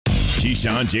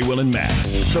Keyshawn, J. Will, and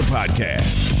Max, the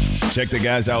podcast. Check the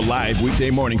guys out live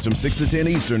weekday mornings from 6 to 10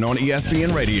 Eastern on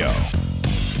ESPN Radio.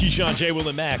 Keyshawn, J. Will,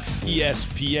 and Max,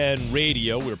 ESPN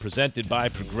Radio. We're presented by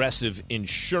Progressive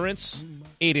Insurance.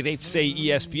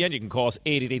 888-SAY-ESPN. You can call us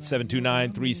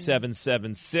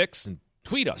 888-729-3776 and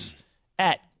tweet us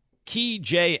at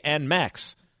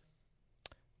KeyJandMax.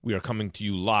 We are coming to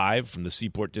you live from the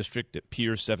Seaport District at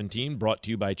Pier 17, brought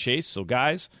to you by Chase. So,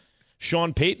 guys,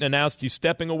 Sean Payton announced he's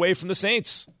stepping away from the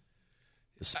Saints.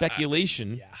 The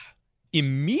speculation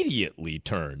immediately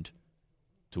turned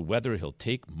to whether he'll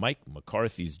take Mike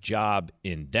McCarthy's job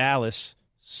in Dallas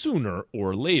sooner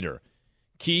or later.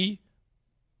 Key,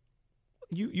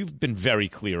 you've been very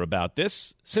clear about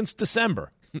this since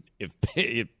December. If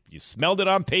you smelled it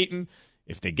on Payton,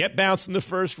 if they get bounced in the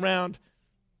first round,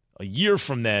 a year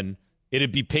from then,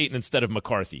 it'd be Payton instead of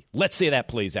McCarthy. Let's say that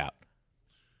plays out.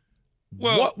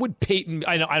 Well, what would Payton –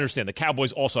 I understand the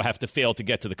Cowboys also have to fail to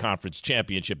get to the conference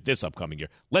championship this upcoming year.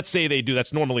 Let's say they do.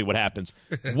 That's normally what happens.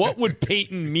 What would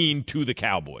Payton mean to the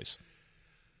Cowboys?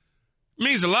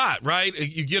 Means a lot, right?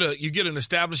 You get an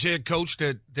established head coach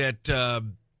that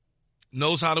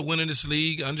knows how to win in this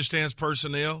league, understands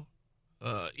personnel.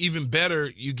 Even better,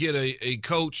 you get a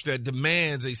coach that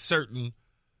demands a certain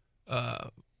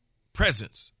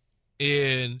presence.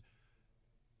 And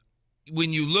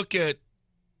when you look at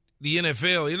the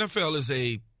NFL is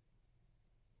a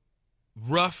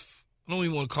rough, I don't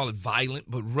even want to call it violent,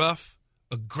 but rough,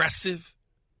 aggressive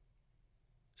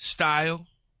style.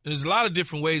 And there's a lot of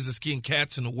different ways of skinning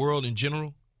cats in the world in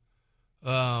general.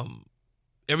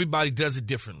 Everybody does it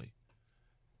differently.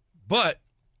 But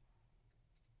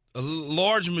a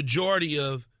large majority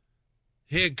of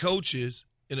head coaches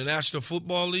in the National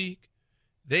Football League,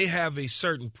 they have a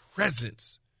certain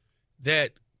presence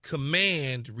that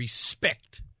command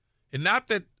respect. And not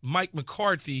that Mike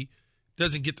McCarthy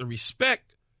doesn't get the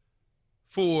respect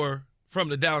from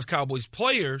the Dallas Cowboys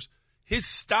players. His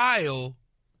style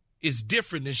is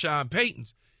different than Sean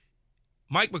Payton's.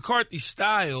 Mike McCarthy's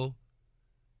style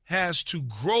has to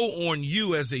grow on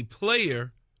you as a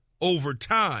player over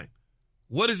time.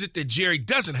 What is it that Jerry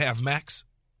doesn't have, Max?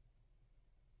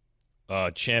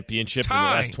 Championship in the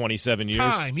last 27 years.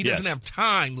 Time. He doesn't have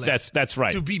time left. That's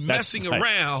right. To be messing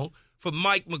around for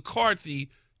Mike McCarthy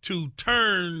to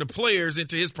turn the players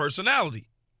into his personality.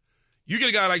 You get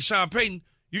a guy like Sean Payton,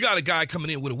 you got a guy coming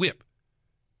in with a whip.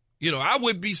 You know, I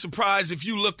would be surprised if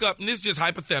you look up, and this is just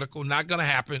hypothetical, not going to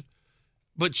happen,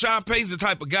 but Sean Payton's the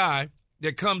type of guy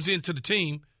that comes into the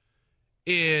team,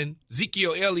 and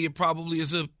Ezekiel Elliott probably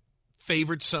is a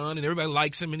favorite son, and everybody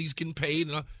likes him, and he's getting paid.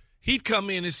 And he'd come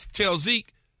in and tell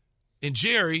Zeke and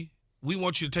Jerry, we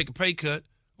want you to take a pay cut,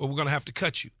 or we're going to have to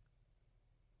cut you.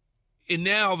 And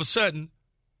now, all of a sudden,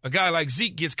 a guy like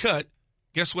Zeke gets cut,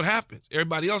 guess what happens?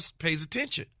 Everybody else pays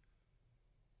attention.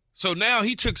 So now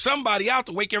he took somebody out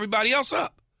to wake everybody else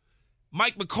up.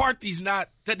 Mike McCarthy's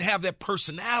doesn't have that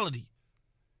personality.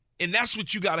 And that's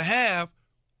what you got to have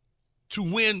to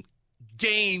win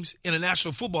games in a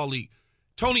National Football League.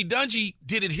 Tony Dungy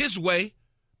did it his way,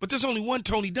 but there's only one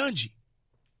Tony Dungy.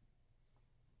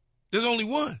 There's only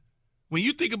one. When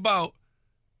you think about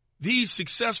these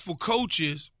successful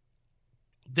coaches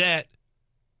that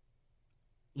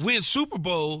win Super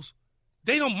Bowls,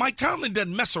 Mike Tomlin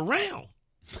doesn't mess around.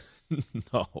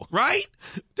 No. Right?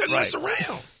 Doesn't mess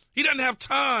around. He doesn't have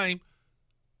time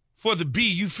for the B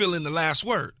you fill in the last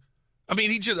word. I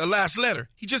mean, the last letter.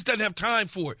 He just doesn't have time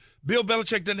for it. Bill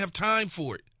Belichick doesn't have time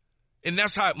for it. And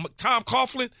that's how Tom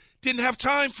Coughlin didn't have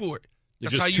time for it.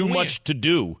 That's There's how you too win. much to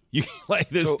do.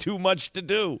 There's too much to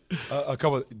do.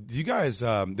 Do you guys?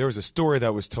 There was a story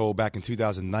that was told back in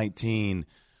 2019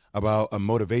 about a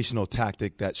motivational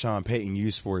tactic that Sean Payton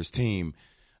used for his team.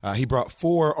 He brought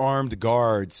 4 armed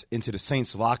guards into the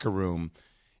Saints locker room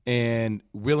and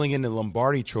wheeling in the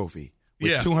Lombardi Trophy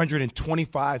with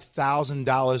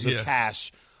 $225,000 of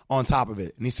cash on top of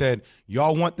it. And he said,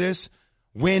 y'all want this?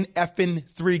 Win effing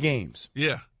 3 games.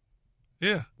 Yeah.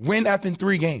 Win effing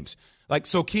 3 games.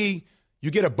 So, Key, you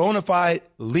get a bona fide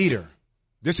leader.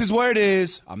 This is where it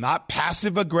is. I'm not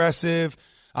passive-aggressive.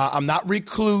 I'm not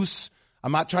recluse.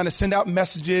 I'm not trying to send out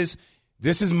messages.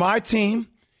 This is my team.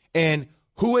 And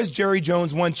who has Jerry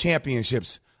Jones won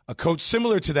championships? A coach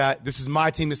similar to that. This is my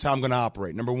team. This is how I'm going to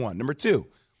operate, number one. Number two,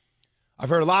 I've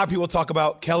heard a lot of people talk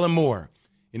about Kellen Moore.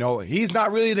 You know, he's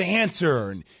not really the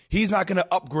answer, and he's not going to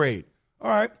upgrade.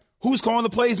 All right. Who's calling the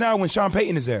plays now when Sean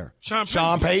Payton is there?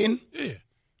 Sean Payton? Yeah.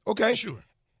 Okay. Sure.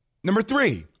 Number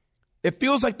three, it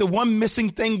feels like the one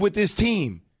missing thing with this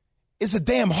team is a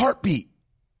damn heartbeat.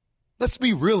 Let's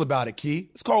be real about it, Key.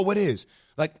 Let's call it what it is.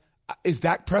 Is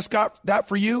Dak Prescott that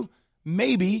for you?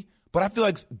 Maybe, But I feel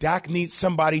like Dak needs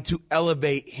somebody to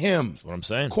elevate him. That's what I'm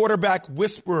saying. Quarterback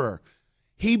whisperer.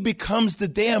 He becomes the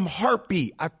damn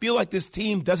heartbeat. I feel like this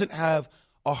team doesn't have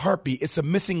a heartbeat. It's a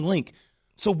missing link.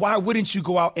 So why wouldn't you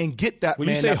go out and get that when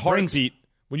man? You say heartbeat,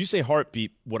 when you say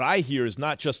heartbeat, what I hear is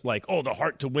not just like, oh, the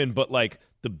heart to win, but like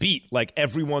the beat, like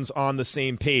everyone's on the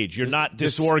same page. You're not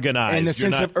disorganized. And the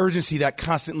sense of urgency that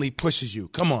constantly pushes you.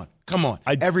 Come on.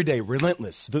 Every day,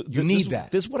 relentless. You need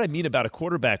that. This is what I mean about a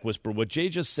quarterback whisperer. What Jay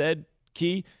just said,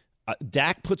 Key,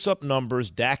 Dak puts up numbers.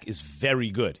 Dak is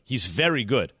very good. He's very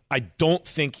good. I don't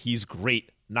think he's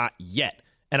great. Not yet.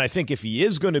 And I think if he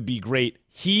is going to be great,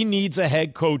 he needs a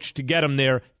head coach to get him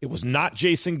there. It was not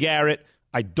Jason Garrett.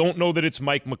 I don't know that it's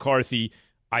Mike McCarthy.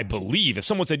 I believe if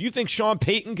someone said, you think Sean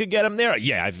Payton could get him there?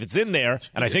 Yeah, if it's in there,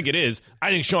 and I think it is,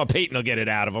 I think Sean Payton will get it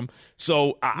out of him.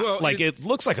 So, it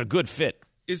looks like a good fit.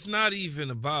 It's not even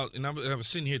about, and I was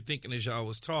sitting here thinking as y'all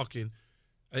was talking,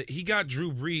 he got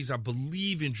Drew Brees, I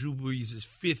believe, in Drew Brees'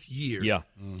 5th year. Yeah.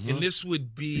 Mm-hmm. And this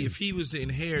would be, if he was to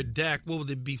inherit Dak, what would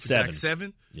it be for 7. Dak?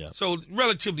 7? Yeah. So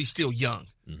relatively still young.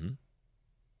 Mm-hmm.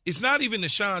 It's not even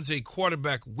that Sean's a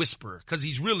quarterback whisperer, because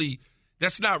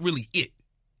that's not really it.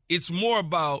 It's more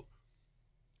about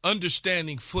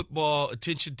understanding football,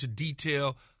 attention to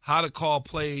detail, how to call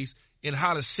plays, and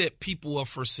how to set people up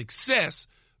for success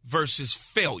versus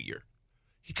failure.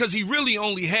 Because he really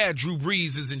only had Drew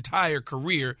Brees his entire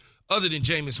career other than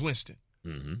Jameis Winston.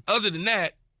 Mm-hmm. Other than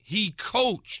that, he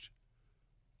coached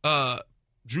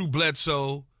Drew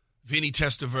Bledsoe, Vinny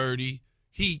Testaverde.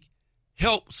 He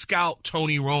helped scout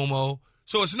Tony Romo.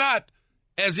 So it's not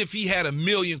as if he had a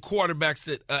million quarterbacks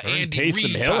that Andy Reid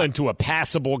Taysom Hill into a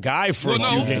passable guy for a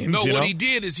few games. No, what he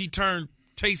did is he turned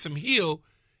Taysom Hill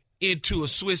into a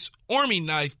Swiss Army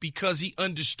knife because he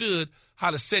understood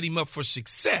how to set him up for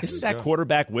success. Isn't that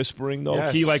quarterback whispering, though?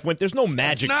 Yes. He there's no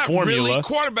magic not formula. Really.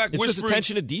 Quarterback it's whispering. Just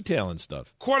attention to detail and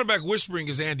stuff. Quarterback whispering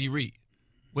is Andy Reid.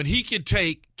 When he could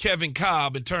take Kevin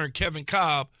Kolb and turn Kevin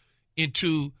Kolb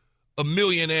into a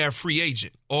millionaire free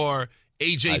agent, or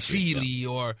A.J. Feely,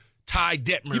 or Ty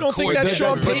Detmer. You don't think that's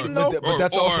Sean Payton, though?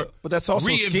 But that's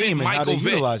also scheme and how they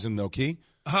utilize him, though, Key.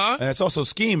 Huh? And that's also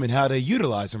scheme and how they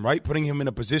utilize him, right? Putting him in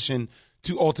a position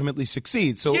to ultimately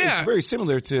succeed. So it's very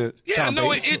similar to Sean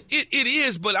Payton. It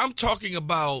is, but I'm talking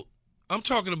about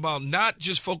not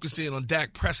just focusing on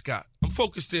Dak Prescott. I'm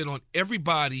focused in on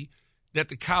everybody that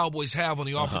the Cowboys have on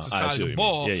the offensive side of the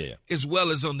ball, as well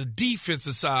as on the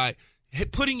defensive side,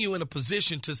 putting you in a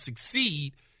position to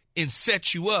succeed and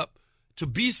set you up to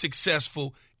be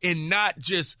successful, and not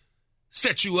just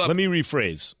set you up. Let me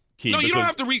rephrase. Key, no, you don't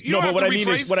have to. What I mean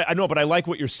is, I know, but I like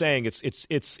what you're saying.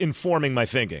 It's informing my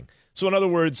thinking. So, in other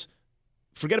words,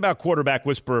 forget about quarterback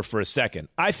whisperer for a second.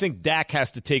 I think Dak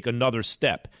has to take another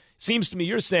step. Seems to me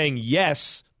you're saying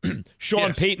yes.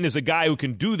 Sean Payton is a guy who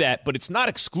can do that, but it's not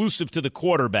exclusive to the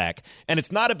quarterback, and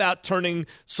it's not about turning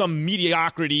some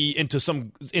mediocrity into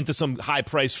some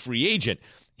high-priced free agent.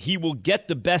 He will get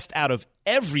the best out of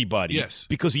everybody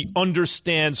because he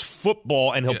understands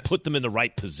football, and he'll put them in the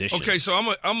right position. Okay, so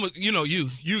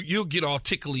you'll get all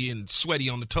tickly and sweaty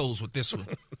on the toes with this one.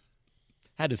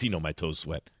 How does he know my toes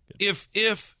sweat?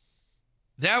 If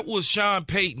that was Sean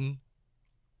Payton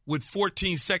with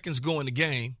 14 seconds going the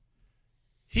game,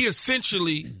 he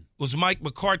essentially was Mike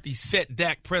McCarthy set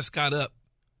Dak Prescott up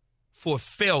for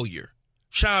failure.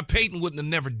 Sean Payton wouldn't have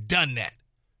never done that.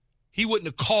 He wouldn't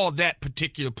have called that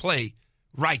particular play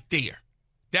right there.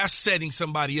 That's setting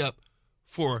somebody up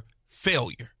for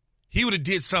failure. He would have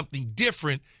did something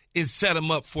different and set him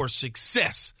up for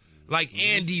success, like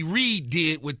Andy Reid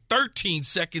did with 13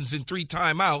 seconds and 3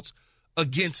 timeouts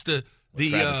against the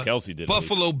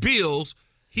Buffalo Bills.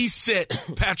 He set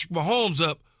Patrick Mahomes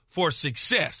up for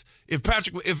success.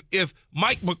 If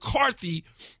Mike McCarthy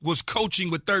was coaching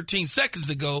with 13 seconds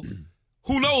to go,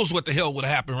 who knows what the hell would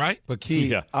have happened, right? But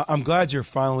Key, I'm glad you're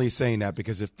finally saying that,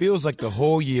 because it feels like the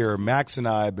whole year Max and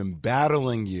I have been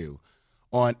battling you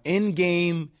on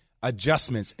in-game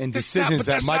adjustments and decisions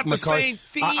that Mike McCarthy.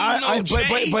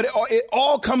 But it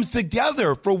all comes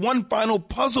together for one final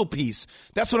puzzle piece.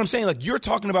 That's what I'm saying. Like, you're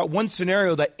talking about one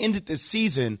scenario that ended this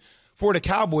season for the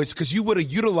Cowboys because you would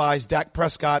have utilized Dak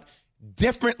Prescott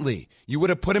differently. You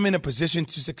would have put him in a position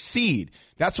to succeed.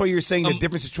 That's why you're saying the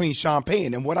difference between Sean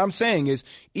Payton. And what I'm saying is,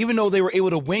 even though they were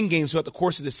able to win games throughout the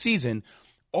course of the season,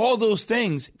 all those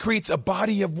things creates a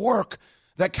body of work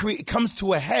that comes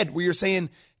to a head where you're saying,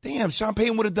 damn, Sean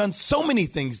Payton would have done so many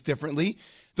things differently.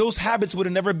 Those habits would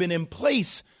have never been in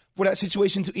place for that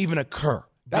situation to even occur.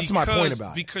 That's my point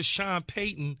about it. Because Sean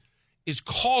Payton is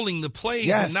calling the plays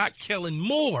and not Kellen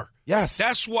Moore. Yes.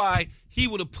 That's why he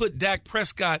would have put Dak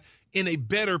Prescott in a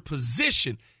better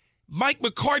position. Mike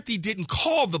McCarthy didn't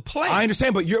call the play. I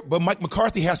understand, but Mike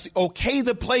McCarthy has to okay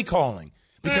the play calling.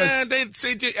 Because I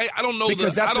don't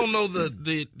know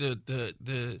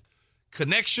the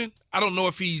connection. I don't know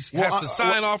if he has to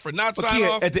sign off or not sign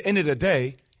off. At the end of the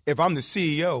day, if I'm the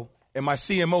CEO and my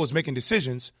CMO is making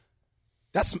decisions,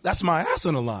 that's my ass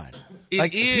on the line.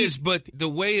 It is, but the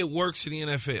way it works in the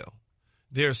NFL,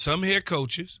 there are some head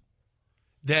coaches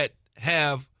that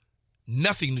have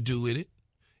nothing to do with it,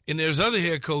 and there's other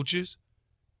head coaches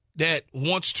that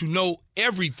wants to know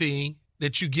everything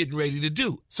that you're getting ready to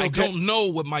do. So I don't know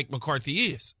what Mike McCarthy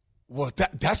is. Well,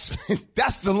 that's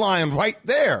the line right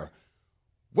there.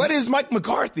 What is Mike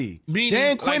McCarthy?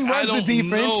 Dan Quinn runs the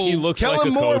defense. He looks Kellen like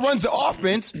a Moore coach. runs the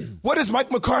offense. What is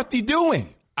Mike McCarthy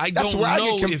doing? I don't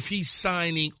know if he's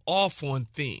signing off on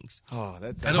things. Oh,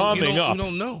 that's coming up. We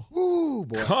don't know. Ooh,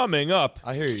 boy. Coming up,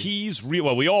 I hear you.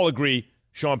 Well, we all agree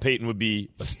Sean Payton would be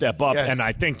a step up, Yes. and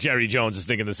I think Jerry Jones is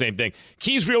thinking the same thing.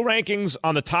 Key's real rankings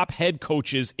on the top head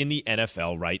coaches in the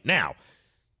NFL right now.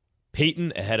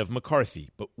 Payton ahead of McCarthy.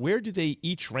 But where do they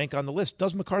each rank on the list?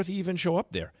 Does McCarthy even show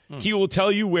up there? Key will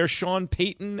tell you where Sean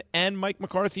Payton and Mike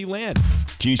McCarthy land.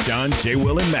 Keyshawn, J.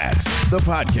 Will, and Max, the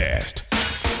podcast.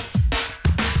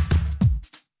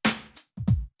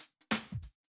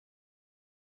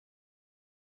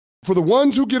 For the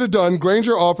ones who get it done,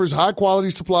 Grainger offers high-quality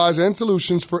supplies and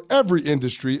solutions for every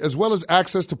industry, as well as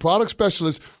access to product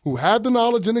specialists who have the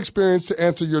knowledge and experience to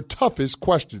answer your toughest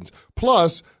questions.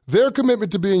 Plus, their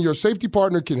commitment to being your safety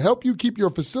partner can help you keep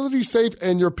your facility safe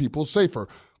and your people safer.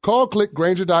 Call, click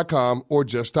Grainger.com, or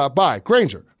just stop by.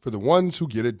 Grainger, for the ones who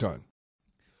get it done.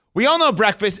 We all know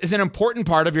breakfast is an important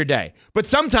part of your day, but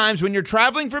sometimes when you're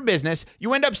traveling for business,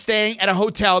 you end up staying at a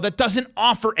hotel that doesn't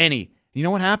offer any. You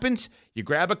know what happens? You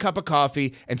grab a cup of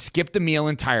coffee and skip the meal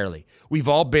entirely. We've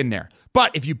all been there.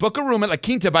 But if you book a room at La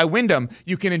Quinta by Wyndham,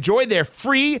 you can enjoy their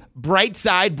free Bright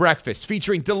Side breakfast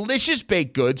featuring delicious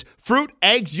baked goods, fruit,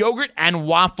 eggs, yogurt, and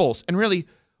waffles. And really,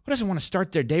 who doesn't want to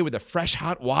start their day with a fresh,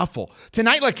 hot waffle?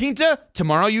 Tonight, La Quinta,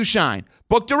 tomorrow you shine.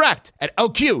 Book direct at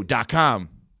lq.com.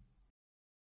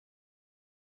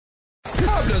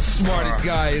 I'm the smartest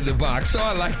guy in the box, so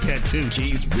I like that too.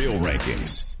 Key's real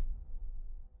rankings.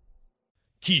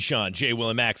 Keyshawn, J. Will,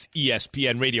 and Max,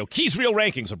 ESPN Radio. Key's Real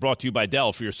Rankings are brought to you by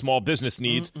Dell for your small business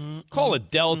needs. Call a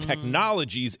Dell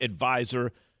Technologies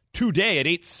advisor today at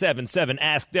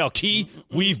 877-ASK-DELL. Key,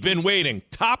 we've been waiting.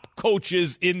 Top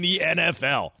coaches in the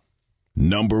NFL.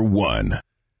 Number 1.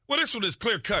 Well, this one is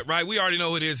clear cut, right? We already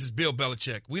know who it is. It's Bill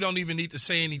Belichick. We don't even need to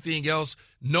say anything else.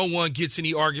 No one gets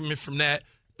any argument from that.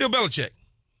 Bill Belichick.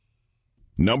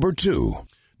 Number 2.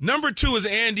 Number 2 is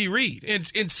Andy Reid.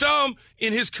 And some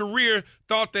in his career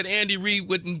thought that Andy Reid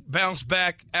wouldn't bounce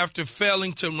back after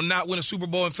failing to not win a Super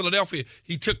Bowl in Philadelphia.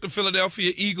 He took the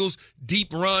Philadelphia Eagles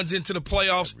deep runs into the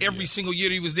playoffs every single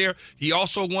year he was there. He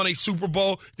also won a Super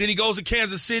Bowl. Then he goes to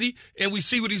Kansas City, and we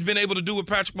see what he's been able to do with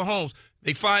Patrick Mahomes.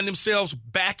 They find themselves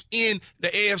back in the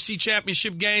AFC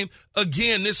Championship game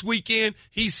again this weekend.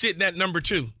 He's sitting at number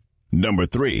 2. Number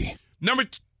 3.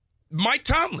 Mike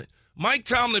Tomlin. Mike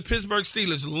Tomlin, Pittsburgh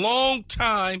Steelers,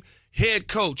 longtime head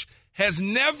coach, has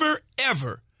never,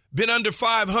 ever been under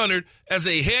 500 as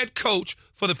a head coach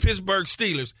for the Pittsburgh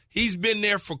Steelers. He's been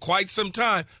there for quite some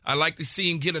time. I'd like to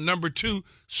see him get a number 2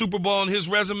 Super Bowl on his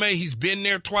resume. He's been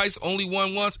there twice, only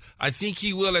won once. I think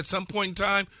he will at some point in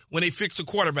time when they fix the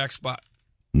quarterback spot.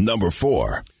 Number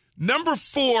 4. Number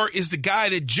 4 is the guy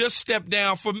that just stepped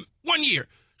down for 1 year,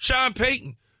 Sean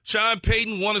Payton. Sean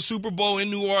Payton won a Super Bowl in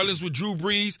New Orleans with Drew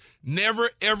Brees, never,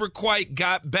 ever quite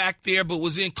got back there, but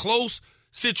was in close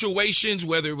situations,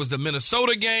 whether it was the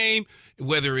Minnesota game,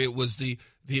 whether it was the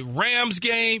Rams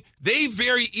game. They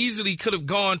very easily could have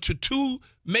gone to 2,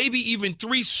 maybe even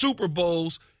 3 Super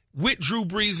Bowls with Drew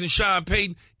Brees and Sean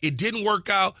Payton. It didn't work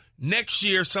out. Next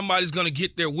year, somebody's going to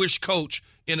get their wish coach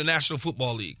in the National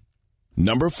Football League.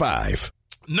 Number 5.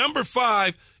 Number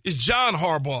 5 is John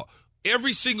Harbaugh.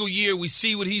 Every single year we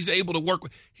see what he's able to work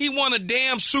with. He won a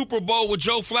damn Super Bowl with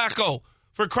Joe Flacco,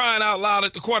 for crying out loud,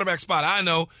 at the quarterback spot. I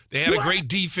know they had a great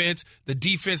defense. The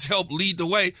defense helped lead the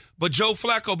way. But Joe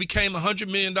Flacco became a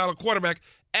 $100 million quarterback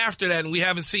after that, and we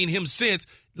haven't seen him since.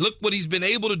 Look what he's been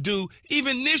able to do.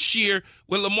 Even this year,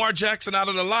 with Lamar Jackson out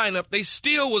of the lineup, they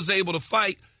still was able to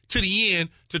fight to the end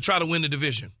to try to win the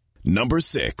division. Number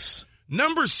 6.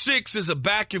 Number 6 is a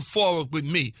back and forward with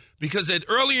me because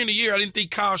earlier in the year, I didn't think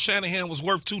Kyle Shanahan was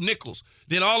worth 2 nickels.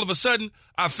 Then all of a sudden,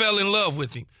 I fell in love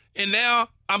with him. And now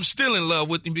I'm still in love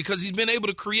with him because he's been able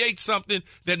to create something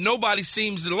that nobody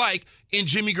seems to like in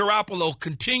Jimmy Garoppolo,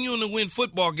 continuing to win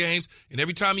football games. And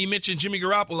every time you mention Jimmy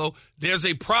Garoppolo, there's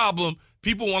a problem.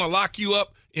 People want to lock you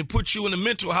up and put you in the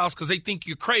mental house because they think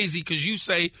you're crazy because you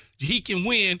say he can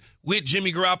win with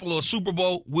Jimmy Garoppolo a Super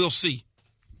Bowl. We'll see.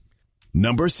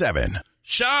 Number 7.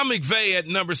 Sean McVay at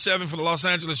number 7 for the Los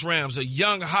Angeles Rams, a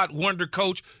young, hot wonder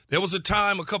coach. There was a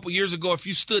time a couple years ago, if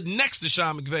you stood next to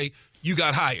Sean McVay, you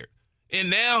got hired. And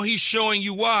now he's showing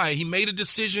you why. He made a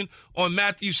decision on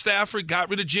Matthew Stafford, got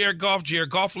rid of Jared Goff. Jared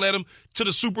Goff led him to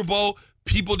the Super Bowl.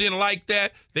 People didn't like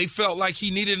that. They felt like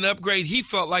he needed an upgrade. He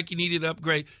felt like he needed an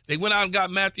upgrade. They went out and got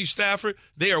Matthew Stafford.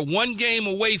 They are one game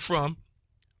away from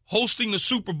hosting the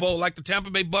Super Bowl like the Tampa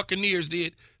Bay Buccaneers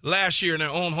did last year in their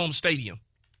own home stadium.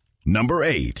 Number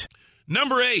 8.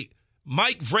 Number 8,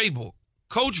 Mike Vrabel.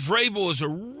 Coach Vrabel is a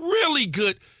really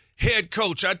good head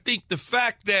coach. I think the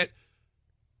fact that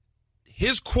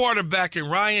his quarterback and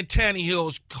Ryan Tannehill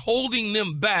is holding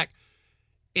them back,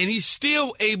 and he's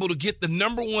still able to get the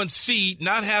number 1 seed,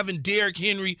 not having Derrick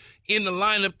Henry in the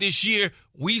lineup this year.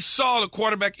 We saw the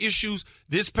quarterback issues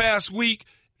this past week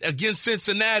against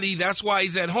Cincinnati. That's why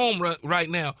he's at home right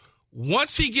now.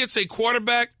 Once he gets a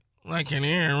quarterback, like an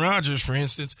Aaron Rodgers, for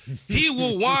instance, he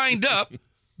will wind up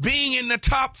being in the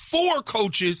top 4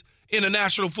 coaches in the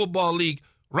National Football League.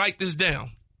 Write this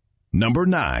down. Number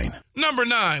 9. Number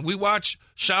 9, we watch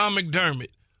Sean McDermott.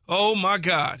 Oh, my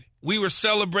God. We were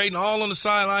celebrating all on the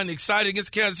sideline, excited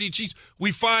against the Kansas City Chiefs.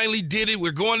 We finally did it.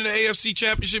 We're going to the AFC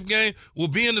Championship game. We'll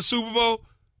be in the Super Bowl.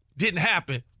 Didn't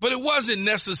happen. But it wasn't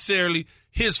necessarily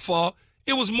his fault.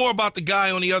 It was more about the guy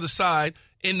on the other side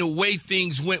and the way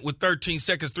things went with 13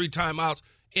 seconds, 3 timeouts,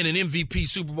 and an MVP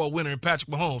Super Bowl winner in Patrick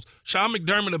Mahomes. Sean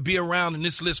McDermott will be around in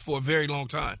this list for a very long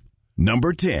time.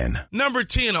 Number 10. Number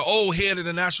 10, an old head of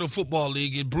the National Football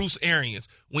League, is Bruce Arians.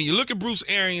 When you look at Bruce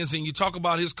Arians and you talk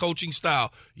about his coaching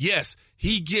style, yes,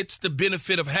 he gets the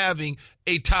benefit of having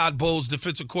a Todd Bowles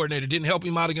defensive coordinator. Didn't help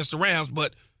him out against the Rams,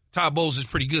 but Todd Bowles is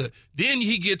pretty good. Then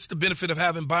he gets the benefit of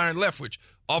having Byron Leftwich,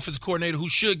 offensive coordinator who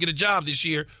should get a job this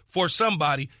year for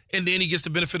somebody, and then he gets the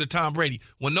benefit of Tom Brady.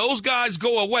 When those guys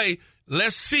go away,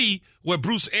 let's see where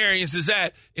Bruce Arians is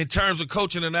at in terms of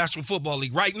coaching the National Football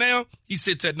League. Right now, he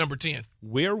sits at number 10.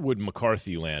 Where would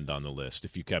McCarthy land on the list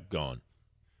if you kept going?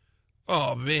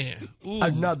 Oh, man. Ooh.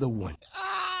 Another one.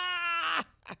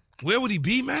 Where would he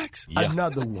be, Max? Yeah.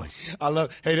 Another one. I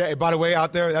love. Hey, by the way,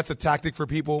 out there, that's a tactic for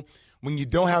people. When you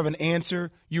don't have an answer,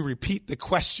 you repeat the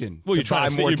question. Well, you're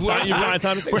trying time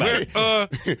to think about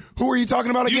it. Who are you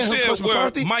talking about again? You said Coach where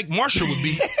McCarthy? Mike Marshall would be.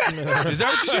 Is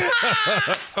that what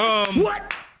you said?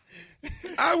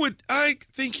 What? I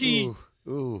think he.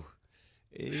 Ooh.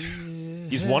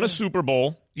 He's won a Super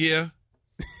Bowl. Yeah.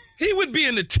 He would be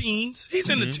in the teens.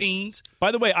 He's in the teens.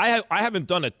 By the way, I haven't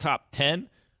done a top 10.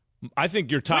 I think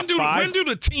your top 5. When do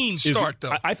the teams start,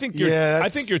 though? I think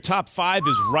your top 5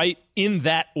 is right in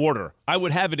that order. I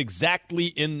would have it exactly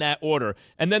in that order.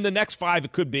 And then the next 5,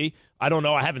 it could be, I don't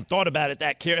know, I haven't thought about it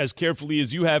as carefully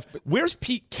as you have. Where's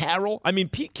Pete Carroll? I mean,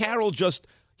 Pete Carroll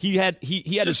he had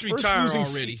his first losing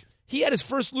already. He had his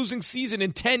first losing season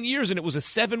in 10 years, and it was a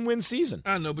 7-win season.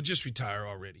 I know, but just retire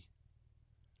already.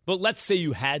 But let's say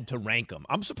you had to rank them.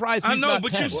 I'm surprised he's not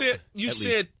 10. You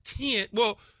said 10.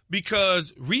 Well,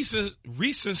 because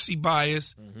recency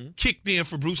bias kicked in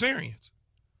for Bruce Arians.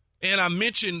 And I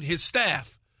mentioned his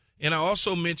staff. And I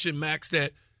also mentioned, Max,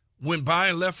 that when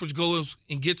Byron Leftwich goes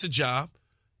and gets a job,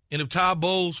 and if Todd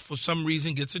Bowles for some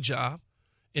reason gets a job,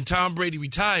 and Tom Brady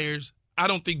retires, I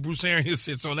don't think Bruce Arians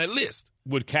sits on that list.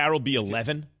 Would Carroll be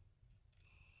 11?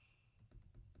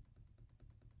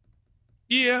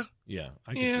 Yeah. Yeah,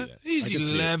 I can see that. He's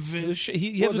 11.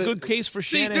 He has a good case for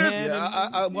Shanahan.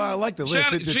 I like the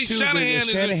list.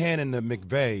 Shanahan and the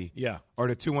McVay are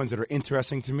the two ones that are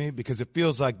interesting to me because it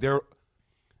feels like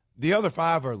the other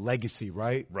 5 are legacy,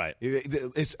 right? Right.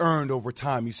 It's earned over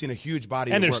time. You've seen a huge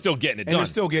body and of they're work. still getting it done. And they're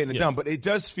still getting it done. But it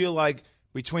does feel like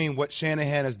between what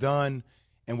Shanahan has done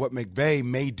and what McVay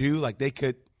may do, like they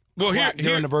could they're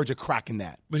on the verge of cracking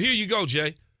that. But here you go,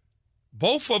 Jay.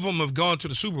 Both of them have gone to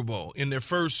the Super Bowl in their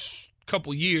first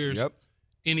couple years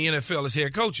in the NFL as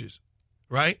head coaches,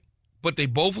 right? But they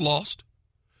both lost.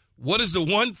 What is the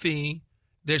one thing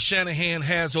that Shanahan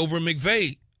has over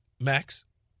McVay, Max?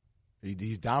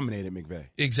 He's dominated McVay.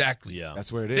 Exactly. Yeah.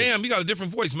 That's what it is. Damn, you got a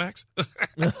different voice, Max.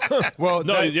 Well,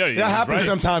 that happens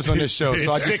sometimes on this show,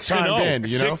 so I just chimed in,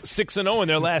 you know? 6-0 in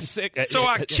their last 6. So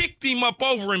I kicked him up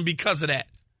over him because of that.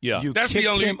 Yeah. You That's kicked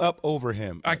the only him up over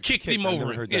him. I kicked him over I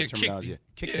never him. heard that terminology.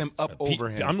 Kicked him up over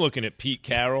him. I'm looking at Pete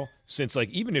Carroll since, like,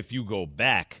 even if you go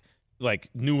back,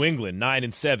 like New England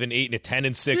 9-7,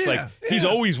 8-10-6, like he's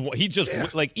always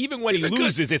like even when he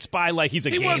loses, it's by like he's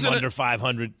a game under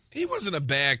 500. He wasn't a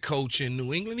bad coach in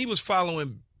New England. He was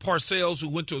following Parcells, who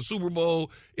went to a Super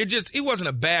Bowl. He wasn't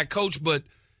a bad coach, but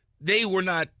they were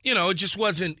not, it just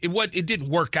wasn't, it didn't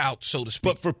work out, so to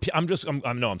speak. But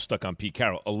I'm stuck on Pete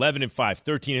Carroll. 11-5,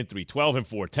 13-3,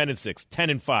 12-4, 10-6,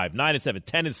 10-5, 9-7,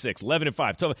 10-6,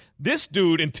 11-5, 12. This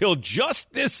dude, until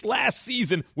just this last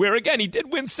season, where again he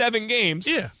did win 7 games.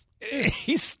 Yeah.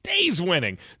 He stays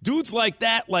winning. Dudes like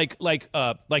that, like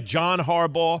John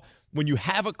Harbaugh, when you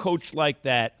have a coach like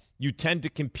that, you tend to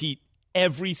compete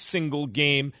every single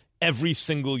game, every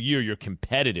single year. You're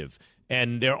competitive.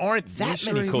 And there aren't that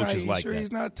many coaches like that.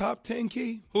 He's not top 10,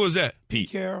 Key? Who is that? Pete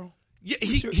Carroll. Yeah,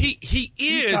 he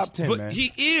is, top 10, but man.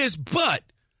 he is, but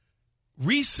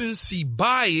recency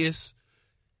bias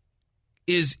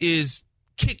is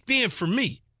kicked in for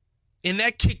me. And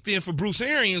that kicked in for Bruce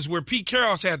Arians, where Pete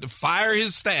Carroll's had to fire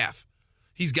his staff.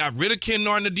 He's got rid of Ken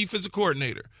Norton, the defensive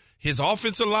coordinator. His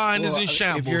offensive line is in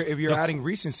shambles. If you're adding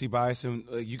recency bias,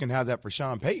 you can have that for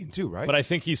Sean Payton too, right? But I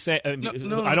think he's saying, I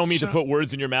don't mean to put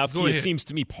words in your mouth. It seems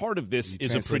to me part of this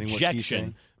is a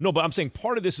projection. No, but I'm saying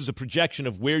part of this is a projection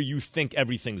of where you think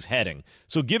everything's heading.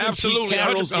 So given Pete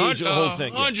Carroll's age, the whole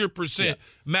thing. 100%. Yeah.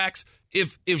 Max,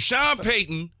 if Sean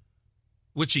Payton,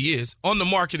 which he is, on the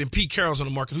market and Pete Carroll's on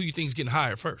the market, who do you think is getting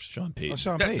hired first? Sean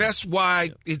Payton. Payton. That's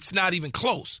why it's not even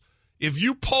close. If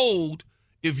you put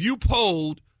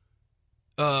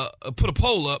a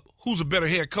poll up, who's a better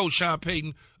head coach, Sean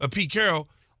Payton or Pete Carroll?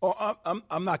 Oh,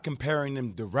 I'm not comparing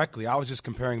them directly. I was just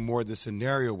comparing more the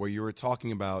scenario where you were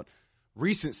talking about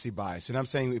recency bias. And I'm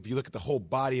saying if you look at the whole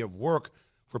body of work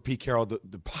for Pete Carroll, the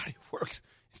body of work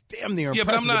is damn near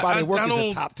impressive. But the body of work is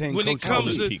a top 10 when coach. It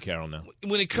comes to Pete Carroll now.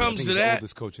 When it comes to he's that, the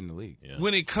oldest coach in the league. Yeah.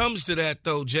 When it comes to that,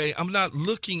 though, Jay, I'm not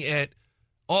looking at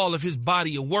all of his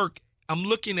body of work. I'm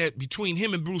looking at between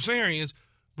him and Bruce Arians.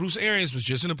 Bruce Arians was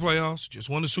just in the playoffs, just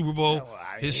won the Super Bowl.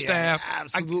 His staff,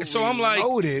 absolutely so I'm like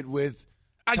loaded with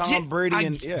Tom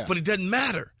Brady, but it doesn't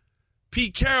matter.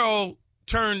 Pete Carroll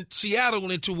turned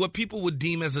Seattle into what people would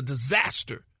deem as a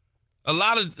disaster. A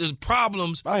lot of the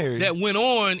problems that went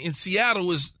on in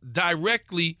Seattle is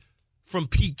directly from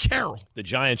Pete Carroll. The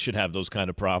Giants should have those kind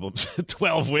of problems.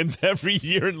 12 wins every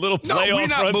year in little playoff No, we're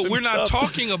not. runs. But we're not stuff.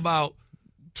 talking about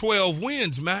 12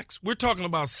 wins, Max. We're talking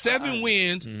about 7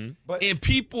 wins and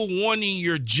people wanting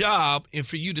your job and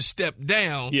for you to step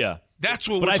down. Yeah. That's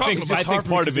what we're talking about. I think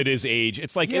part of it is age.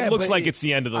 It's like it looks like it's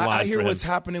the end of the line I hear for him. what's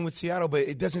happening with Seattle, but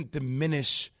it doesn't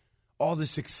diminish all the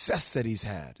success that he's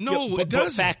had. No, but it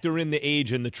doesn't. factor in the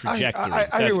age and the trajectory.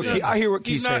 I hear what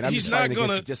Keith's saying. He's not going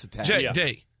to just a tad.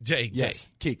 Jay. Yes.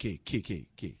 Key.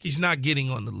 He's not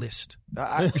getting on the list.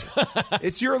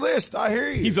 It's your list. I hear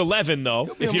you. He's 11,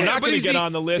 though. If you're not going to get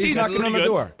on the list, he's knocking on the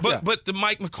door. But the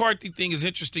Mike McCarthy thing is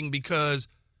interesting because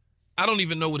I don't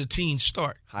even know where the teens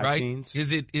start. High teens.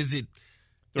 Is it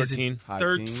 13,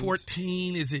 third,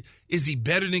 14? Is he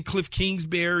better than Cliff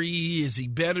Kingsbury? Is he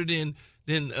better than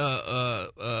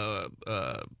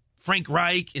Frank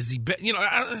Reich? Is he better?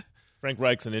 Frank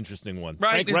Reich's an interesting one.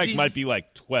 Right? Frank Reich might be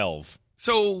like 12.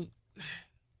 So,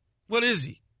 what is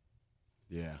he?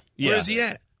 Yeah. Where is he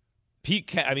at? Who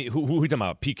are we talking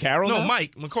about? Pete Carroll? No, now?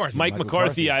 Mike McCarthy. Mike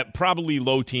McCarthy, probably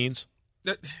low teens,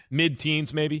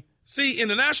 mid-teens maybe. See, in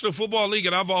the National Football League,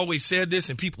 and I've always said this,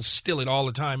 and people steal it all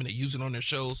the time, and they use it on their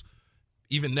shows,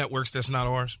 even networks that's not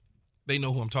ours. They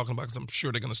know who I'm talking about because I'm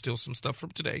sure they're going to steal some stuff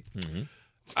from today. Mm-hmm.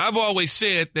 I've always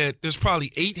said that there's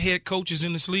probably 8 head coaches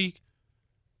in this league,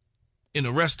 and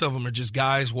the rest of them are just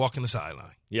guys walking the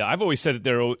sideline. Yeah, I've always said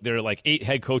that there are like 8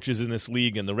 head coaches in this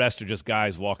league, and the rest are just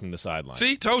guys walking the sideline.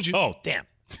 See, told you. Oh, damn.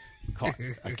 Caught.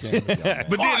 I can't.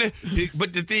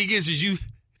 But the thing is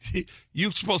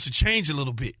you're supposed to change a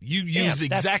little bit. You use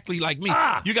exactly like me.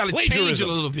 You got to change a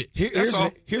little bit.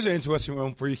 Here's an interesting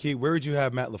one for you, Keith. Where would you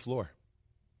have Matt LaFleur?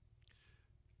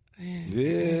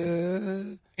 Yeah.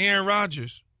 Aaron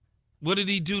Rodgers. What did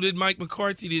he do that Mike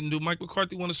McCarthy didn't do? Mike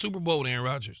McCarthy won a Super Bowl with Aaron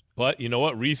Rodgers. But you know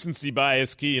what? Recency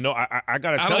bias, Key. I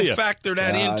got to tell you. I don't factor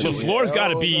that into it. LaFleur's got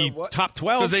to be top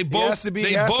 12. Because they both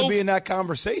he has to be in that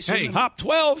conversation. Hey, top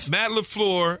 12. Matt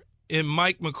LaFleur and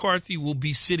Mike McCarthy will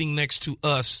be sitting next to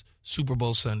us Super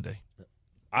Bowl Sunday.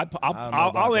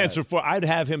 I'll answer for. I'd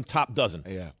have him top dozen.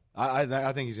 Yeah.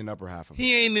 I think he's in the upper half of it.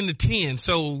 He ain't in the 10,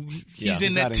 so he's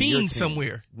in that teen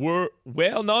somewhere. No,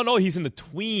 he's in the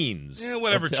tweens. Yeah,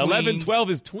 whatever. 11, 12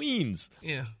 is tweens.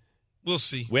 Yeah, we'll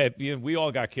see. We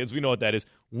all got kids. We know what that is.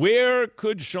 Where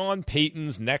could Sean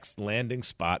Payton's next landing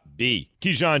spot be?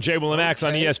 Keyshawn, J. Will, and Max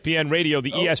on ESPN Radio,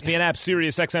 the ESPN app,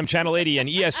 Sirius XM Channel 80, and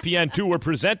ESPN2 were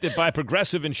presented by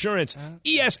Progressive Insurance.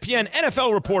 ESPN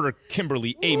NFL reporter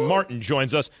Kimberley A. Martin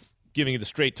joins us, giving you the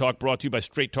Straight Talk, brought to you by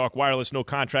Straight Talk Wireless. No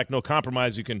contract, no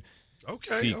compromise. You can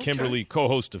see Kimberly,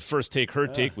 co-host of First Take, Her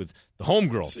Take with the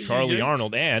homegirl, Charlie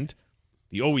Arnold, and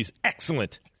the always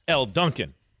excellent Elle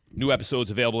Duncan. New episodes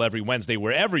available every Wednesday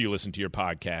wherever you listen to your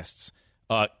podcasts.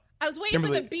 I was waiting for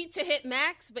the beat to hit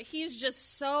Max, but he's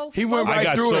just so. He went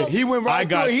right through it. He went right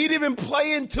through it. He didn't even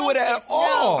play into it at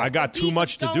all. I got too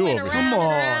much to do over here. Come on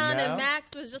now. now. And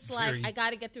Max was just like, I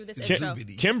got to get through this intro.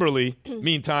 Kimberly,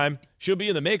 meantime, she'll be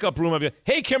in the makeup room. I'll be like,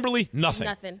 hey, Kimberly, nothing.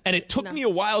 And it took me a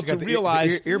while to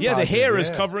realize, the hair is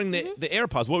covering the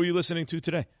AirPods. What were you listening to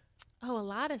today? Oh, a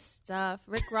lot of stuff.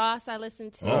 Rick Ross I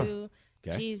listened to.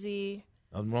 Jeezy.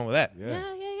 Nothing wrong with that.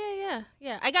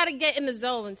 Yeah. I got to get in the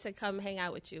zone to come hang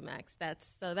out with you, Max.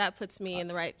 That puts me in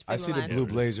the right frame I see of the mind. blue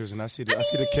blazers, and I see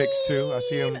the kicks too. I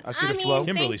see him. I see the flow.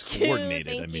 Kimberly's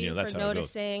coordinated. Thank you that's for how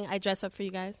noticing. I dress up for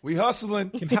you guys. We hustling.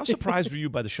 Kim, how surprised were you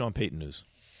by the Sean Payton news?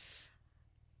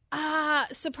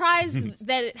 Surprised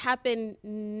that it happened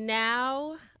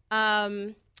now.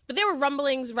 But there were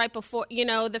rumblings right before.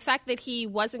 The fact that he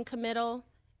wasn't committal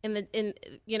and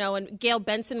Gail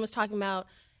Benson was talking about.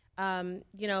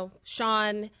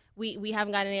 Sean, we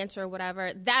haven't got an answer or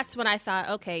whatever. That's when I thought,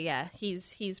 okay, yeah,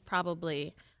 he's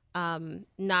probably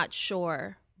not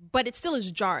sure. But it still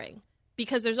is jarring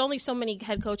because there's only so many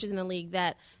head coaches in the league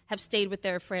that have stayed with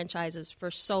their franchises for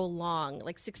so long,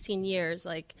 like 16 years,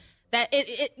 like that.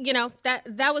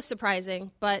 That was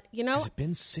surprising. But has it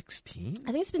been 16?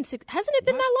 I think it's been hasn't it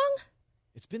been that long?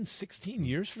 It's been 16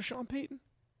 years for Sean Payton.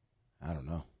 I don't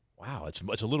know. Wow, it's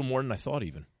a little more than I thought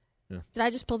even. Yeah. Did I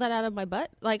just pull that out of my butt?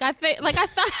 I thought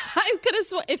I could have.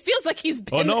 It feels like he's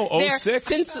been there 06?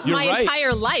 since You're my right.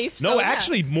 entire life. No, so,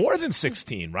 actually more than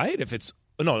 16, right? If it's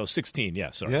 16.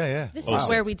 Yeah, sorry. Yeah. This is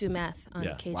where we do math on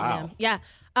KGM. Wow. Yeah.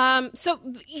 So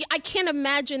I can't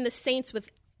imagine the Saints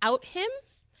without him.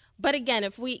 But again,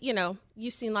 if we,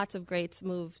 you've seen lots of greats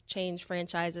change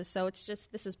franchises. So it's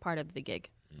just this is part of the gig.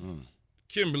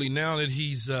 Kimberly, now that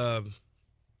he's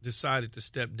decided to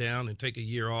step down and take a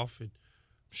year off, I'm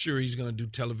sure he's going to do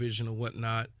television or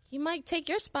whatnot. He might take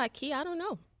your spot, Key. I don't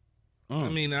know. I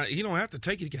mean, he don't have to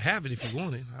take it. He can have it if he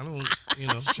wanted. I don't,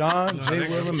 Sean J.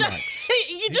 Will Max.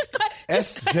 You just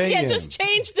SJM. just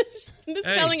change the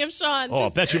spelling of Sean. Oh, I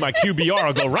bet you my QBR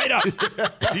will go right up.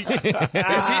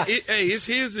 It's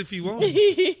his if he wants.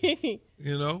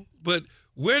 But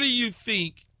where do you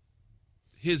think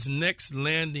his next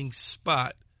landing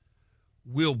spot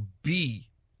will be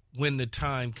when the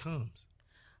time comes?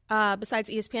 Besides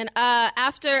ESPN,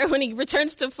 when he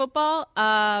returns to football,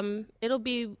 it'll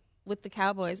be with the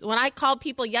Cowboys. When I called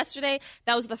people yesterday,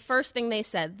 that was the first thing they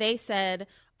said. They said,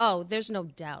 "Oh, there's no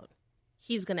doubt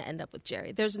he's going to end up with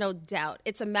Jerry. There's no doubt.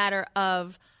 It's a matter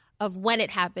of when it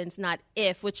happens, not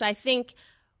if." Which I think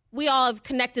we all have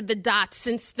connected the dots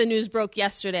since the news broke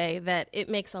yesterday. That it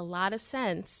makes a lot of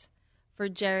sense for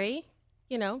Jerry,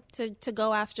 to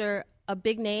go after a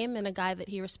big name and a guy that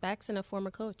he respects and a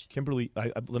former coach. Kimberly,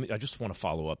 I just want to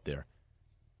follow up there.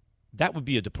 That would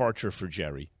be a departure for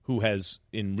Jerry, who has,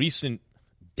 in recent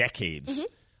decades,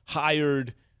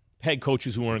 hired head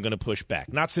coaches who weren't going to push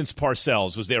back. Not since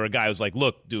Parcells was there a guy who was like,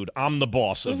 look, dude, I'm the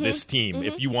boss of this team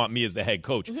if you want me as the head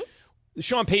coach.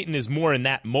 Sean Payton is more in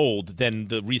that mold than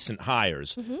the recent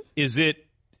hires. Is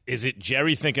it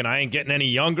Jerry thinking I ain't getting any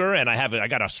younger and I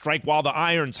got to strike while the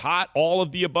iron's hot? All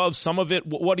of the above, some of it.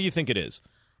 What do you think it is?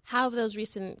 How have those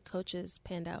recent coaches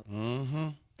panned out?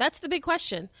 That's the big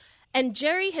question. And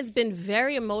Jerry has been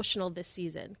very emotional this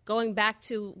season, going back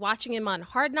to watching him on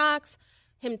Hard Knocks,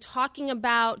 him talking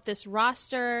about this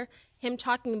roster, him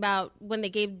talking about when they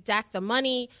gave Dak the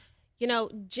money.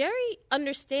 Jerry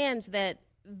understands that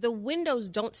the windows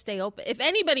don't stay open. If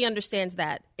anybody understands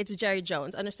that, it's Jerry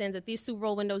Jones. Understands that these Super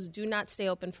Bowl windows do not stay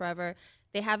open forever.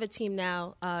 They have a team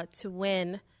now to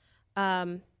win.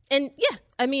 Sean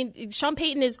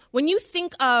Payton is, when you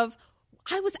think of,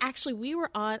 I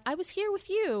was here with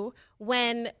you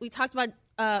when we talked about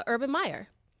Urban Meyer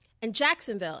and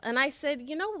Jacksonville. And I said,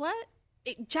 you know what?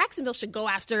 Jacksonville should go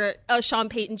after Sean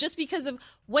Payton just because of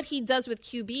what he does with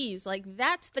QBs. Like,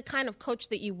 that's the kind of coach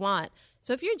that you want.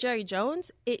 So if you're Jerry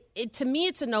Jones, to me,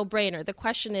 it's a no-brainer. The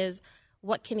question is,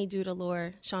 what can he do to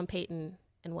lure Sean Payton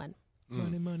and when?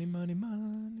 Money, money, money,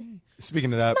 money.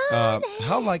 Speaking of that,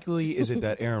 how likely is it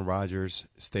that Aaron Rodgers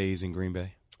stays in Green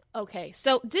Bay? Okay,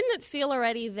 so didn't it feel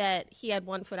already that he had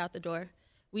one foot out the door?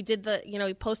 We did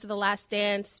he posted the Last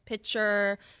Dance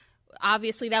picture.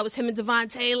 Obviously, that was him and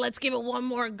Devontae. Let's give it one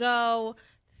more go.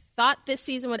 Thought this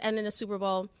season would end in a Super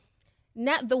Bowl.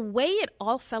 Now, the way it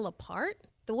all fell apart,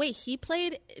 the way he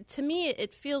played, to me,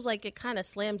 it feels like it kind of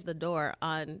slams the door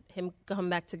on him coming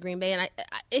back to Green Bay. And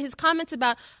his comments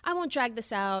about, I won't drag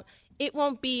this out. It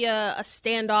won't be a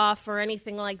standoff or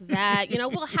anything like that.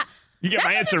 You get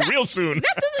my answer real soon.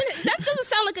 That doesn't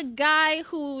sound like a guy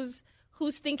who's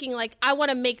who's thinking like, I want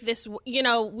to make this,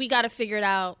 we got to figure it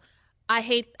out. I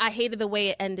hated the way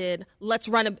it ended. Let's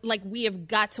run we have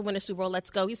got to win a Super Bowl. Let's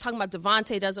go. He's talking about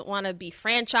Devontae doesn't want to be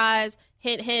franchised.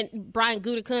 Hint, hint. Brian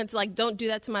Gutekunst, like, don't do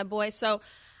that to my boy. So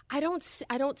I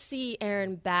don't see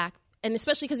Aaron back, and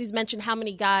especially because he's mentioned how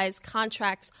many guys'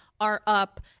 contracts are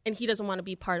up, and he doesn't want to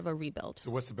be part of a rebuild. So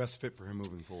what's the best fit for him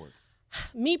moving forward?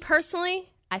 Me personally,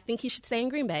 I think he should stay in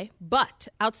Green Bay. But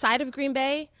outside of Green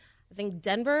Bay, I think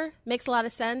Denver makes a lot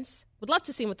of sense. Would love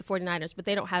to see him with the 49ers, but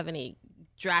they don't have any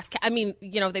draft.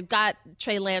 They've got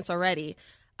Trey Lance already.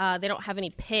 They don't have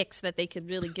any picks that they could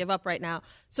really give up right now.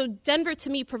 So Denver, to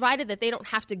me, provided that they don't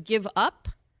have to give up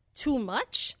too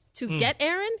much to get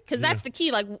Aaron, because that's the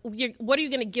key. Like, what are you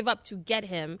going to give up to get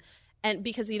him? And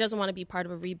because he doesn't want to be part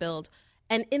of a rebuild.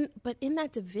 But in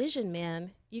that division,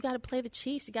 man, you got to play the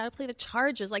Chiefs. You got to play the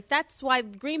Chargers. Like, that's why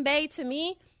Green Bay, to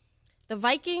me, the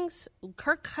Vikings,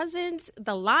 Kirk Cousins,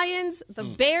 the Lions, the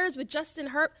Bears with Justin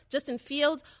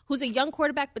Fields, who's a young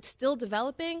quarterback but still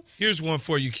developing. Here's one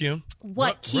for you, Kim.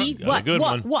 What, Key? What?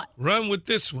 Run with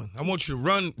this one. I want you to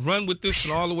run with this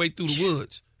one all the way through the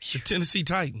woods. The Tennessee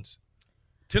Titans.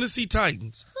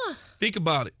 Think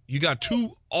about it. You got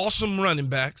two awesome running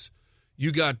backs.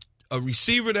 You got a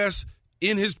receiver that's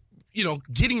in his,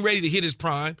 getting ready to hit his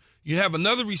prime. You have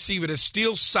another receiver that's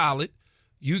still solid.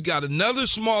 You got another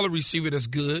smaller receiver that's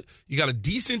good. You got a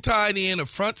decent tight end, a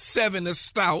front seven that's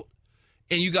stout,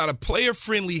 and you got a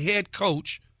player-friendly head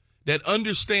coach that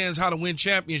understands how to win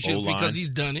championships O-line. because he's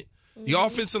done it. The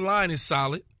offensive line is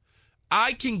solid.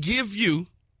 I can give you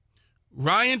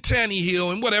Ryan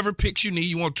Tannehill and whatever picks you need.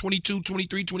 You want 22,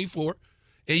 23, 24,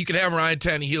 and you can have Ryan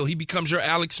Tannehill. He becomes your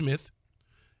Alex Smith.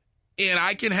 And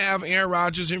I can have Aaron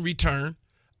Rodgers in return.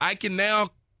 I can now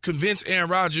convince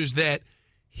Aaron Rodgers that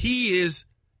he is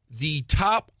the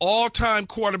top all-time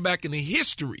quarterback in the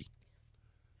history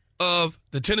of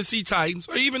the Tennessee Titans,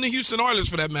 or even the Houston Oilers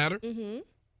for that matter. Mm-hmm.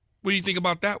 What do you think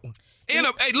about that one?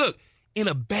 In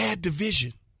a bad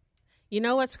division. You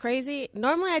know what's crazy?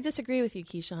 Normally I disagree with you,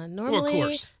 Keyshawn. Of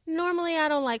course. Normally I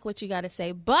don't like what you got to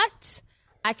say, but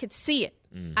I could see it.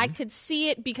 Mm-hmm. I could see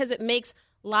it because it makes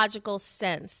logical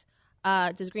sense.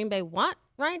 Does Green Bay want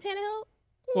Ryan Tannehill?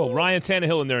 Well, Ryan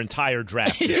Tannehill in their entire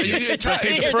draft. Ryan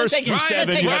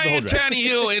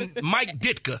Tannehill and Mike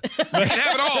Ditka. You can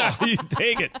have it all. You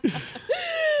take it.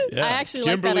 Yeah. I actually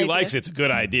Kimberly like that likes idea. it's a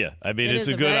good idea. I mean, it's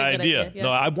a good idea. Yeah.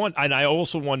 No, I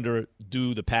also wonder,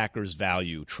 do the Packers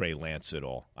value Trey Lance at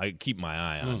all? I keep my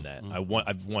eye on that.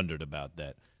 I've wondered about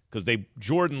that because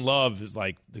Jordan Love is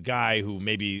like the guy who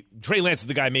maybe Trey Lance is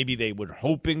the guy maybe they were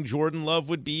hoping Jordan Love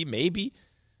would be. Maybe.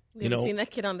 We haven't seen that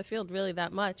kid on the field really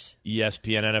that much.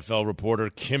 ESPN NFL reporter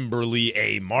Kimberley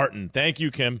A. Martin. Thank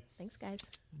you, Kim. Thanks, guys.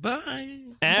 Bye.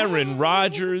 Aaron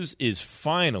Rodgers is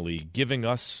finally giving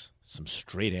us some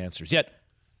straight answers. Yet,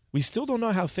 we still don't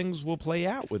know how things will play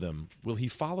out with him. Will he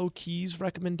follow Key's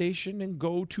recommendation and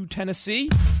go to Tennessee?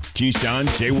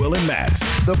 Keyshawn, J. Will, and Max,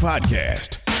 the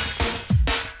podcast.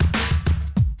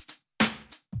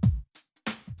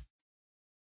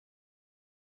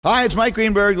 Hi, it's Mike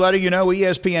Greenberg letting you know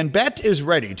ESPN Bet is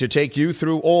ready to take you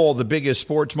through all the biggest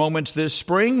sports moments this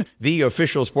spring. The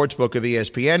official sportsbook of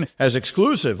ESPN has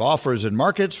exclusive offers and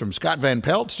markets from Scott Van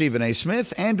Pelt, Stephen A.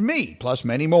 Smith, and me, plus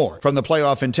many more. From the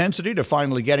playoff intensity to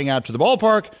finally getting out to the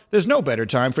ballpark, there's no better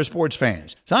time for sports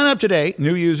fans. Sign up today.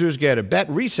 New users get a bet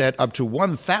reset up to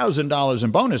 $1,000 in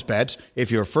bonus bets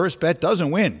if your first bet doesn't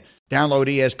win. Download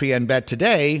ESPN Bet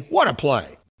today. What a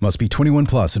play. Must be 21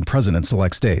 plus and present in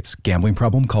select states. Gambling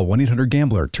problem? Call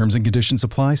 1-800-GAMBLER. Terms and conditions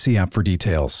apply. See app for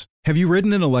details. Have you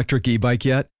ridden an electric e-bike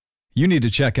yet? You need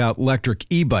to check out Electric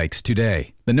E-Bikes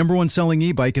today, the #1 selling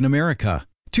e-bike in America.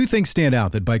 Two things stand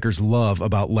out that bikers love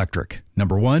about Electric.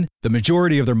 Number one, the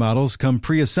majority of their models come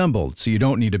pre-assembled, so you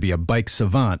don't need to be a bike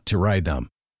savant to ride them.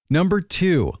 Number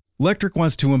two, Electric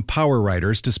wants to empower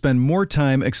riders to spend more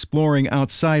time exploring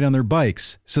outside on their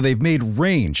bikes, so they've made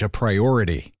range a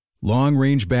priority.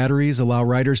 Long-range batteries allow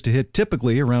riders to hit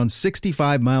typically around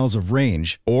 65 miles of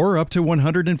range or up to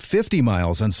 150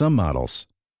 miles on some models.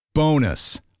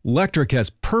 Bonus, Electric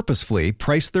has purposefully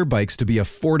priced their bikes to be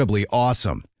affordably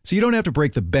awesome, so you don't have to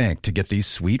break the bank to get these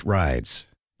sweet rides.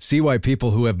 See why people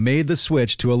who have made the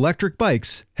switch to electric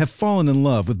bikes have fallen in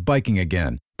love with biking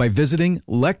again by visiting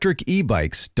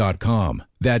lectricebikes.com.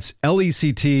 That's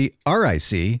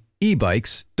LECTRIC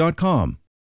ebikes.com.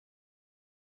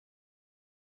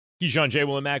 Keyshawn, J.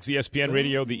 Will, and Max, ESPN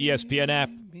Radio, the ESPN app,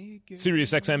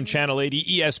 Sirius XM Channel 80,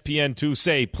 ESPN2.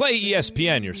 Say, play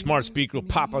ESPN. Your smart speaker will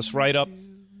pop us right up.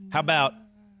 How about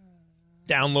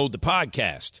download the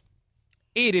podcast?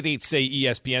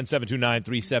 888-SAY-ESPN,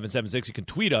 729-3776. You can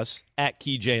tweet us at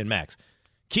KeyJ and Max.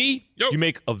 Key, you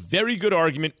make a very good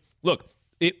argument. Look,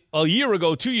 a year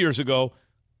ago, 2 years ago,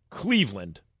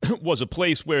 Cleveland was a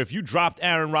place where if you dropped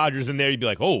Aaron Rodgers in there, you'd be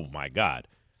like, oh, my God.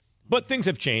 But things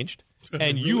have changed,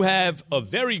 and you have a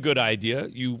very good idea.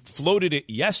 You floated it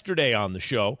yesterday on the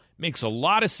show. Makes a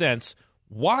lot of sense.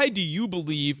 Why do you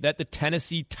believe that the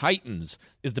Tennessee Titans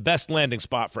is the best landing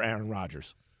spot for Aaron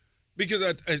Rodgers? Because,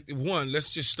 one, let's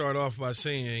just start off by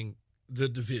saying the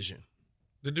division.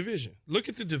 The division. Look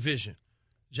at the division.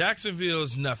 Jacksonville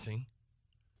is nothing.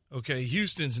 Okay,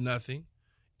 Houston's nothing.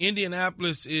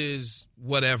 Indianapolis is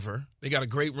whatever. They got a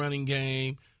great running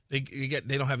game. They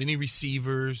don't have any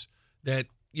receivers that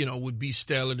would be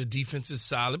stellar. The defense is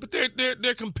solid, but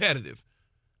they're competitive.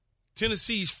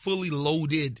 Tennessee's fully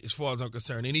loaded as far as I'm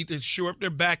concerned. They need to shore up their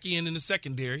back end in the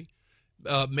secondary.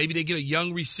 Maybe they get a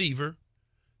young receiver,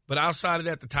 but outside of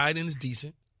that, the tight end is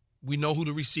decent. We know who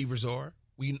the receivers are.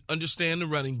 We understand the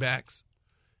running backs.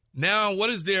 Now, what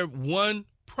is their one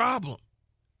problem?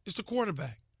 It's the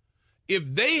quarterback. If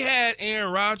they had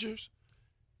Aaron Rodgers,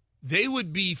 they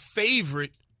would be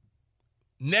favorite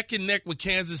neck and neck with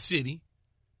Kansas City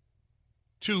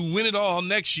to win it all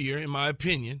next year, in my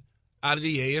opinion, out of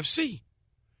the AFC.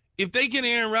 If they get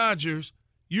Aaron Rodgers,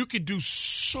 you could do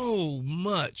so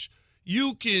much.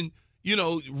 You can,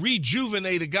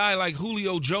 rejuvenate a guy like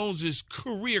Julio Jones'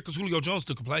 career, because Julio Jones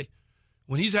took a play.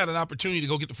 When he's had an opportunity to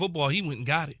go get the football, he went and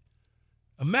got it.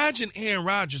 Imagine Aaron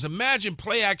Rodgers. Imagine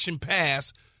play action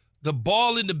pass, the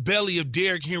ball in the belly of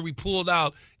Derrick Henry pulled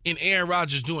out, and Aaron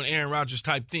Rodgers doing Aaron Rodgers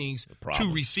type things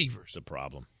to receivers. It's a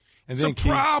problem. And then, it's a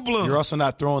problem. You're also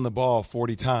not throwing the ball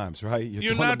 40 times, right?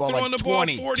 You're not throwing the ball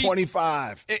 40,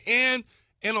 25. And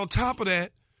on top of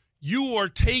that, you are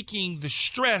taking the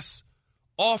stress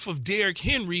off of Derrick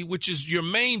Henry, which is your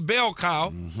main bell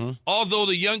cow, although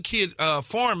the young kid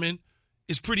Foreman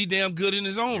is pretty damn good in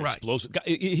his own right. Explosive.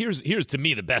 Here's to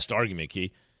me the best argument,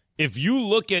 Key. If you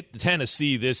look at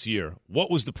Tennessee this year, what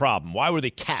was the problem? Why were they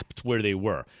capped where they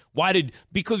were?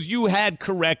 Because you had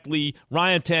correctly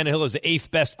Ryan Tannehill as the 8th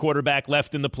best quarterback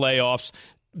left in the playoffs.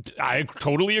 I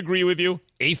totally agree with you.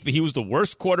 He was the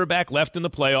worst quarterback left in the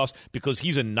playoffs because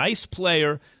he's a nice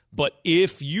player. But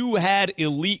if you had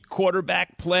elite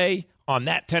quarterback play on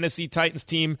that Tennessee Titans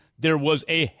team, there was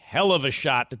a hell of a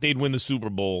shot that they'd win the Super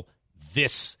Bowl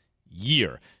this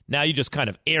year. Now you just kind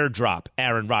of airdrop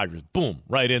Aaron Rodgers, boom,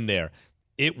 right in there.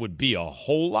 It would be a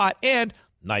whole lot. And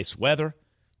nice weather.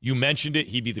 You mentioned it.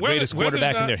 He'd be the greatest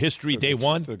quarterback in their history day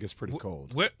one. Still gets pretty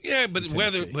cold. Yeah, but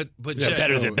weather, but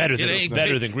Jay,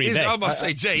 better than Green Bay. I was about to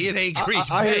say, Jay, it ain't Green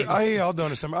Bay. I hear y'all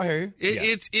doing this. I hear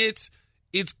you.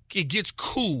 It gets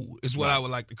cool, is what I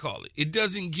would like to call it. It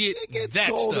doesn't get that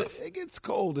cold. stuff. It gets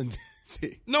cold in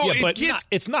Tennessee. No, but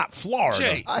it's not Florida,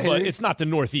 Jay, but it's not the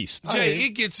Northeast. Jay,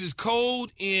 it gets as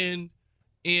cold in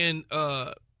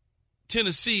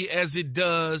Tennessee as it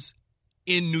does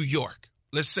in New York.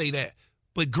 Let's say that.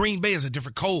 But Green Bay is a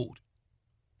different cold.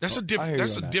 That's a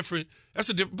different.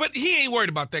 But he ain't worried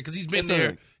about that because he's been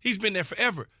there. He's been there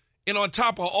forever. And on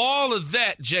top of all of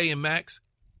that, Jay and Max,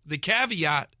 the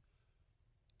caveat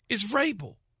is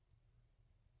Vrabel.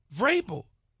 Vrabel,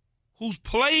 who's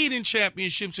played in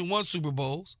championships and won Super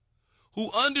Bowls, who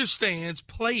understands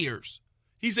players.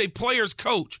 He's a player's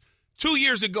coach. 2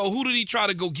 years ago, who did he try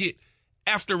to go get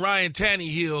after Ryan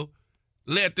Tannehill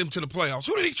led them to the playoffs?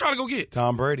 Who did he try to go get?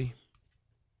 Tom Brady.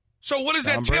 So what does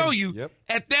that tell you? Yep.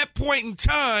 At that point in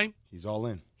time, he's all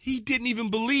in. He didn't even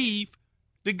believe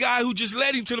the guy who just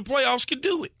led him to the playoffs could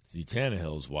do it. See,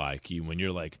 Tannehill's why, Key, when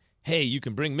you're like, hey, you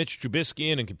can bring Mitch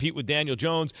Trubisky in and compete with Daniel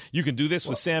Jones. You can do this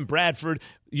with Sam Bradford.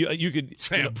 You could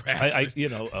Sam Bradford.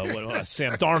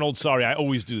 Sam Darnold. Sorry, I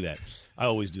always do that.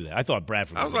 I thought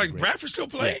Bradford. I was like, Bradford still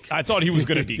playing? Yeah, I thought he was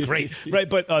going to be great, right?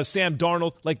 But Sam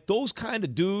Darnold, like those kind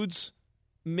of dudes,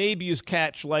 maybe you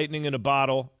catch lightning in a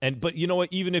bottle. But you know what?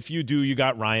 Even if you do, you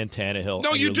got Ryan Tannehill.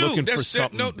 No, you do. Looking for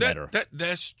something better.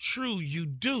 That's true. You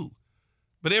do.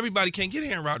 But everybody can't get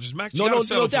Aaron Rodgers. Max,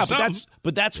 no doubt.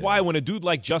 But that's why when a dude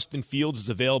like Justin Fields is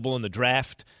available in the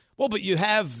draft, but you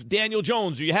have Daniel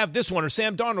Jones or you have this one or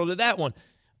Sam Darnold or that one.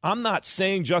 I'm not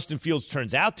saying Justin Fields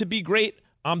turns out to be great.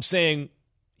 I'm saying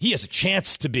he has a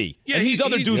chance to be. Yeah, and these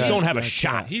other dudes don't have a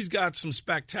shot. He's got some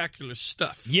spectacular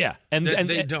stuff. Yeah, and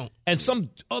they don't. And some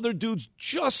other dudes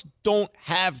just don't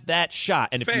have that shot.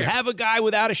 And if you have a guy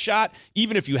without a shot,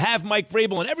 even if you have Mike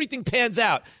Vrabel and everything pans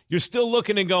out, you're still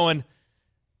looking and going,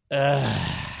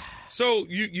 So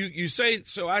you say,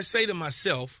 so I say to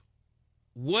myself,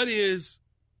 what is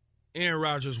Aaron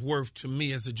Rodgers worth to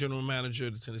me as the general manager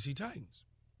of the Tennessee Titans?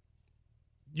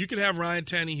 You can have Ryan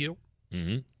Tannehill.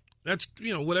 Mm-hmm. That's,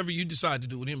 whatever you decide to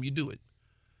do with him, you do it.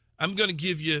 I'm going to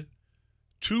give you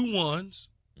 2 1s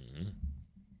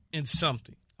in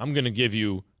something. I'm going to give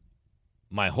you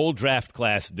my whole draft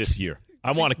class this year.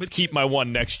 I want to keep my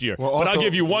 1 next year. Well, but I'll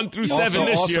give you 1 through 7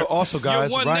 this year. Also,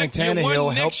 guys, Ryan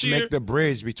Tannehill helped year. make the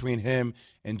bridge between him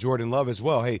and Jordan Love as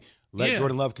well. Hey, let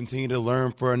Jordan Love continue to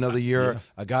learn for another year.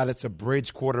 A guy that's a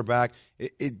bridge quarterback.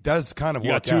 It does kind of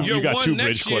work out. You got 2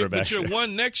 bridge quarterbacks. But your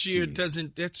 1 next year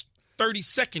doesn't – that's 30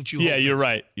 seconds you Yeah, you're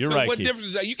right. You're right, what Keith. difference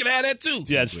is that? You can have that too.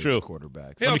 Yeah, that's true.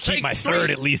 Quarterbacks. Let me keep my 3rd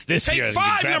at least this year. Take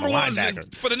 5 number ones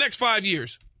for the next 5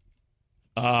 years.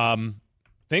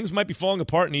 Things might be falling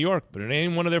apart in New York, but it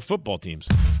ain't one of their football teams.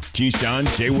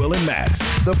 Keyshawn, J. Will, and Max,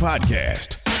 the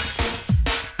podcast.